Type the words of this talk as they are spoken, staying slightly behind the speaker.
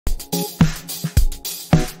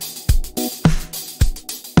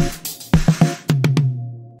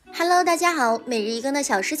大家好，每日一更的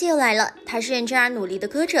小师姐又来了。她是认真而努力的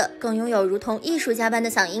歌者，更拥有如同艺术家般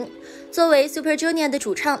的嗓音。作为 Super Junior 的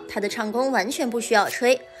主唱，她的唱功完全不需要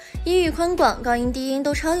吹，音域宽广，高音低音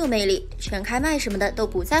都超有魅力，全开麦什么的都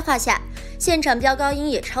不在话下。现场飙高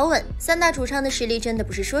音也超稳，三大主唱的实力真的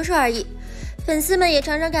不是说说而已。粉丝们也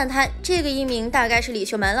常常感叹，这个艺名大概是李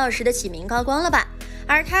秀满老师的起名高光了吧？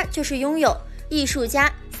而他就是拥有艺术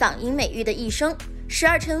家嗓音美誉的一生。时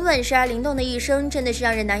而沉稳，时而灵动的一生，真的是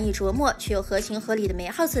让人难以琢磨，却又合情合理的美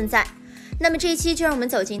好存在。那么这一期就让我们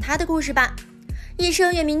走进他的故事吧。一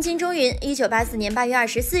生原名金钟云，1984年8月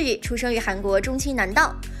24日出生于韩国中青南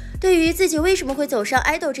道。对于自己为什么会走上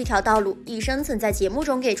爱豆这条道路，一生曾在节目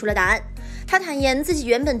中给出了答案。他坦言自己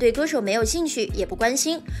原本对歌手没有兴趣，也不关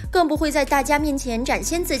心，更不会在大家面前展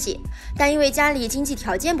现自己。但因为家里经济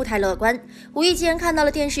条件不太乐观，无意间看到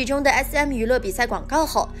了电视中的 SM 娱乐比赛广告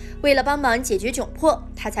后，为了帮忙解决窘迫，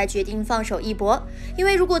他才决定放手一搏。因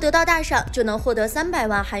为如果得到大赏，就能获得300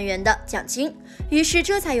万韩元的奖金。于是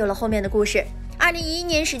这才有了后面的故事。2011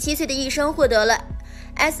年17岁的一生获得了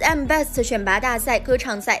SM Best 选拔大赛歌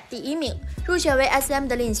唱赛第1名，入选为 SM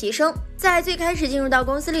的练习生。在最开始进入到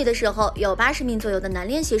公司里的时候，有80名左右的男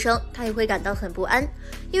练习生，他也会感到很不安，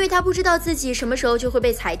因为他不知道自己什么时候就会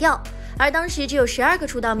被裁掉。而当时只有12个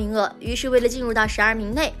出道名额，于是为了进入到12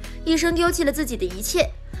名内，一生丢弃了自己的一切。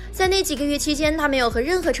在那几个月期间，他没有和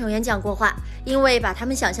任何成员讲过话，因为把他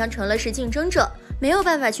们想象成了是竞争者，没有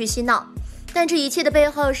办法去洗脑。但这一切的背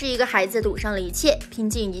后是一个孩子赌上了一切，拼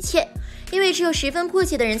尽一切，因为只有十分迫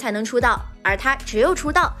切的人才能出道，而他只有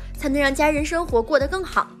出道才能让家人生活过得更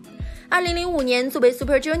好。2005年，作为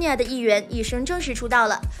Super Junior 的一员，一生正式出道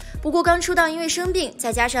了。不过刚出道因为生病，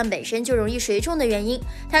再加上本身就容易水肿的原因，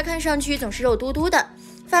他看上去总是肉嘟嘟的。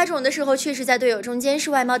发肿的时候确实在队友中间是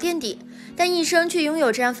外貌垫底，但一生却拥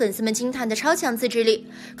有着让粉丝们惊叹的超强自制力，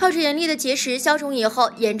靠着严厉的节食消肿以后，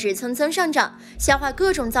颜值蹭蹭上涨，消化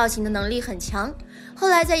各种造型的能力很强。后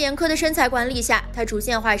来在严苛的身材管理下，他逐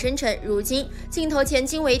渐化身成如今镜头前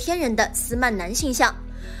惊为天人的斯曼男形象。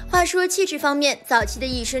话说气质方面，早期的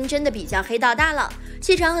一生真的比较黑道大佬，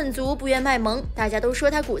气场很足，不愿卖萌，大家都说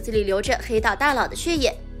他骨子里流着黑道大佬的血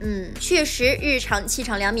液。确实日常气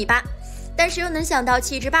场2.8米，但是又能想到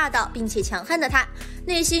气质霸道并且强悍的他，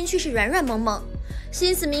内心却是软软萌萌，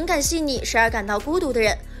心思敏感细腻，时而感到孤独的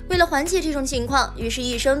人。为了缓解这种情况，于是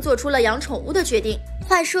一生做出了养宠物的决定。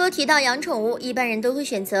话说提到养宠物，一般人都会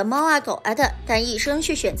选择猫啊狗啊的，但一生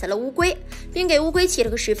却选择了乌龟，并给乌龟起了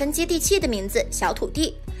个十分接地气的名字小土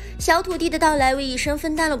地。小土地的到来为一生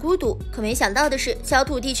分担了孤独，可没想到的是，小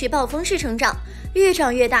土地却暴风式成长，越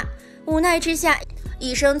长越大。无奈之下，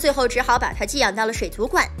一生最后只好把它寄养到了水族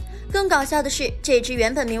馆。更搞笑的是，这只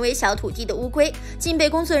原本名为小土地的乌龟，竟被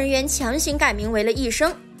工作人员强行改名为了一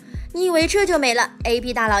生。你以为这就没了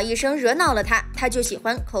 ？AB 大佬一生惹恼了他就喜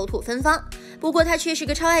欢口吐芬芳。不过他却是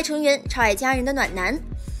个超爱成员、超爱家人的暖男。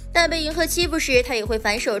但被银赫欺负时，他也会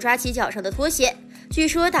反手抓起脚上的拖鞋。据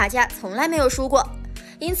说打架从来没有输过，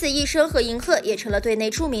因此一生和银赫也成了队内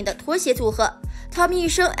著名的拖鞋组合 ，Tommy 一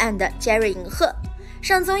生 and Jerry 银赫。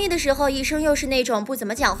上综艺的时候，一生又是那种不怎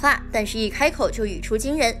么讲话，但是一开口就语出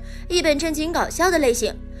惊人，一本正经搞笑的类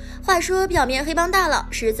型。话说表面黑帮大佬，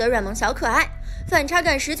实则软萌小可爱，反差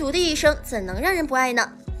感十足的一生怎能让人不爱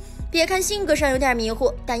呢？别看性格上有点迷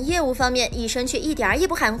糊，但业务方面一生却一点也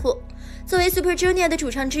不含糊。作为 Super Junior 的主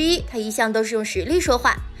唱之一，他一向都是用实力说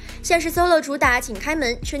话，像是 solo 主打请开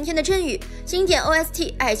门、春天的阵雨、经典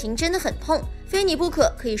OST 爱情真的很痛、非你不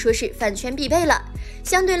可可以说是饭圈必备了。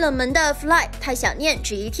相对冷门的 Fly 太想念、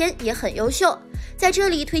只一天也很优秀。在这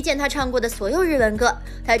里推荐他唱过的所有日文歌，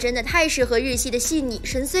他真的太适合日系的细腻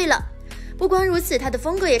深邃了。不光如此，他的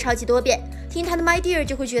风格也超级多变，听他的 My Dear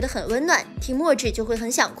就会觉得很温暖，听墨汁就会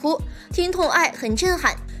很想哭，听痛爱很震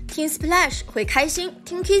撼，听 Splash 会开心，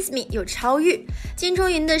听 Kiss Me 有超欲。金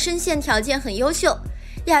钟云的声线条件很优秀，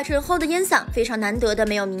哑醇厚的烟嗓非常难得的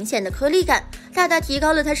没有明显的颗粒感，大大提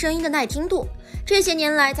高了他声音的耐听度。这些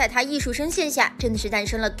年来，在他艺术声线下，真的是诞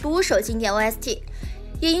生了多首经典 OST，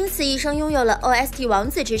 也因此一生拥有了 OST 王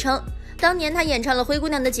子之称。当年他演唱了《灰姑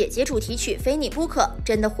娘的姐姐》主题曲《非你不可》，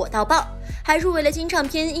真的火到爆，还入围了金唱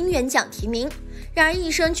片音源奖提名。然而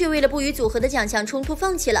一生却为了不与组合的奖项冲突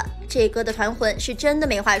放弃了。这歌的团魂是真的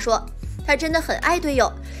没话说，他真的很爱队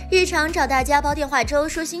友，日常找大家煲电话粥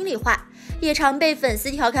说心里话，也常被粉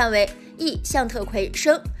丝调侃为向特魁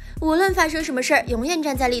生，无论发生什么事儿，永远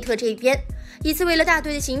站在利特这一边。一次为了大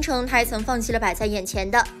队的行程，他还曾放弃了摆在眼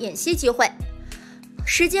前的演戏机会。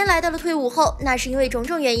时间来到了退伍后，那是因为种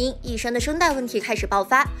种原因，一生的声带问题开始爆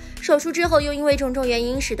发，手术之后又因为种种原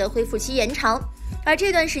因使得恢复期延长。而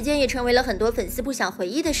这段时间也成为了很多粉丝不想回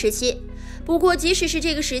忆的时期。不过，即使是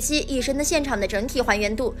这个时期，一生的现场的整体还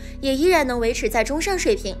原度也依然能维持在中上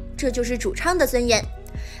水平，这就是主唱的尊严。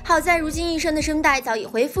好在如今一生的声带早已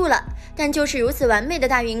恢复了，但就是如此完美的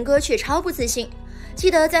大云哥却超不自信。记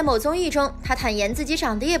得在某综艺中，他坦言自己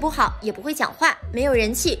长得也不好，也不会讲话，没有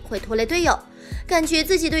人气，会拖累队友，感觉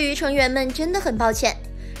自己对于成员们真的很抱歉。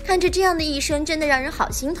看着这样的一生，真的让人好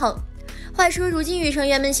心疼。话说，如今与成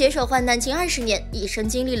员们携手患难近20年，一生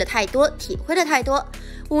经历了太多，体会了太多，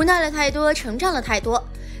无奈了太多，成长了太多。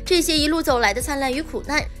这些一路走来的灿烂与苦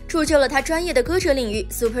难，铸就了他专业的歌者领域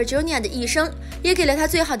Super Junior 的一生，也给了他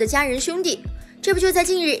最好的家人兄弟。这不就在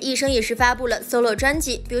近日，一生也是发布了 solo 专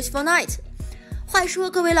辑 Beautiful Night。话说，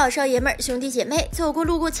各位老少爷们、兄弟姐妹，走过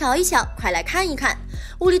路过瞧一瞧，快来看一看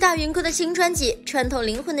物理大云哥的新专辑，穿透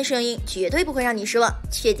灵魂的声音绝对不会让你失望，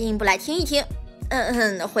确定不来听一听？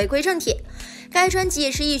回归正题，该专辑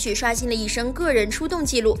也是一举刷新了一生个人出动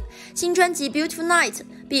记录。新专辑 Beautiful Night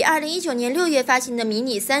比2019年6月发行的迷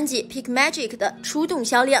你3辑 Peak Magic 的出动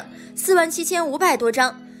销量47500多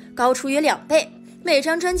张，高出约2倍。每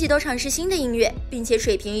张专辑都尝试新的音乐，并且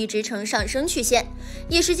水平一直呈上升曲线，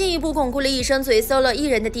也是进一步巩固了一生最 solo 艺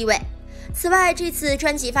人的地位。此外，这次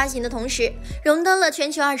专辑发行的同时，荣登了全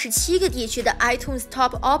球27个地区的 iTunes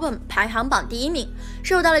Top Album 排行榜第1名，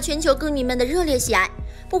受到了全球歌迷们的热烈喜爱。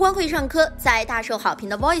不光会唱歌，在大受好评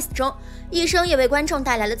的 Voice 中，一生也为观众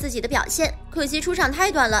带来了自己的表现，可惜出场太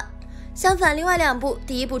短了。相反，另外2部，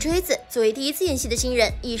第一部《锥子》作为第一次演戏的新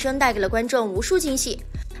人，一生带给了观众无数惊喜。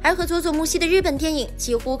而和佐佐木希的日本电影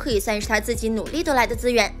几乎可以算是他自己努力得来的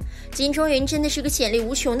资源。金钟云真的是个潜力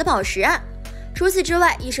无穷的宝石啊！除此之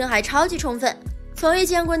外，一生还超级充分，从未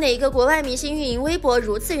见过哪个国外明星运营微博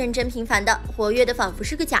如此认真频繁的，活跃的仿佛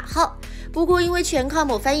是个假号。不过因为全靠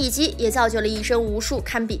某翻译机，也造就了一生无数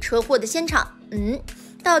堪比车祸的现场。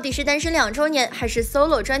到底是单身2周年，还是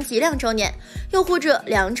solo 专辑2周年，又或者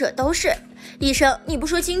两者都是？医生，你不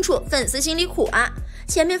说清楚，粉丝心里苦啊！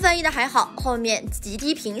前面翻译的还好，后面极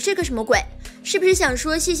低频是个什么鬼？是不是想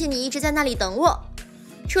说谢谢你一直在那里等我？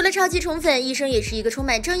除了超级宠粉，医生也是一个充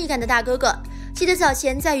满正义感的大哥哥。记得早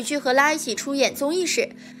前在与具荷拉一起出演综艺时，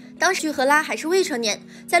当时具荷拉还是未成年，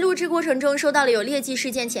在录制过程中收到了有劣迹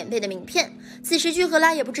事件前辈的名片，此时具荷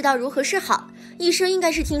拉也不知道如何是好。医生应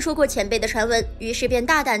该是听说过前辈的传闻，于是便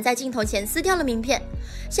大胆在镜头前撕掉了名片。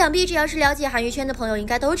想必只要是了解韩娱圈的朋友应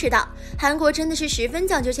该都知道，韩国真的是十分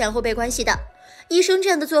讲究前后辈关系的。医生这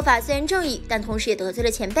样的做法虽然正义，但同时也得罪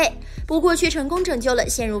了前辈，不过却成功拯救了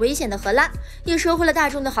陷入危险的荷拉，也收获了大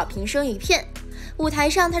众的好评生鱼片。舞台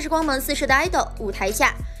上他是光芒四射的 idol， 舞台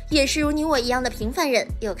下也是如你我一样的平凡人，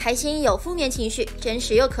有开心有负面情绪，真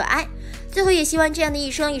实又可爱。最后也希望这样的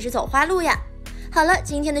一生一直走花路呀。好了，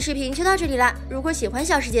今天的视频就到这里啦。如果喜欢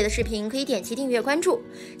小师姐的视频，可以点击订阅关注，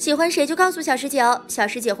喜欢谁就告诉小师姐哦，小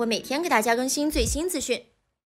师姐会每天给大家更新最新资讯。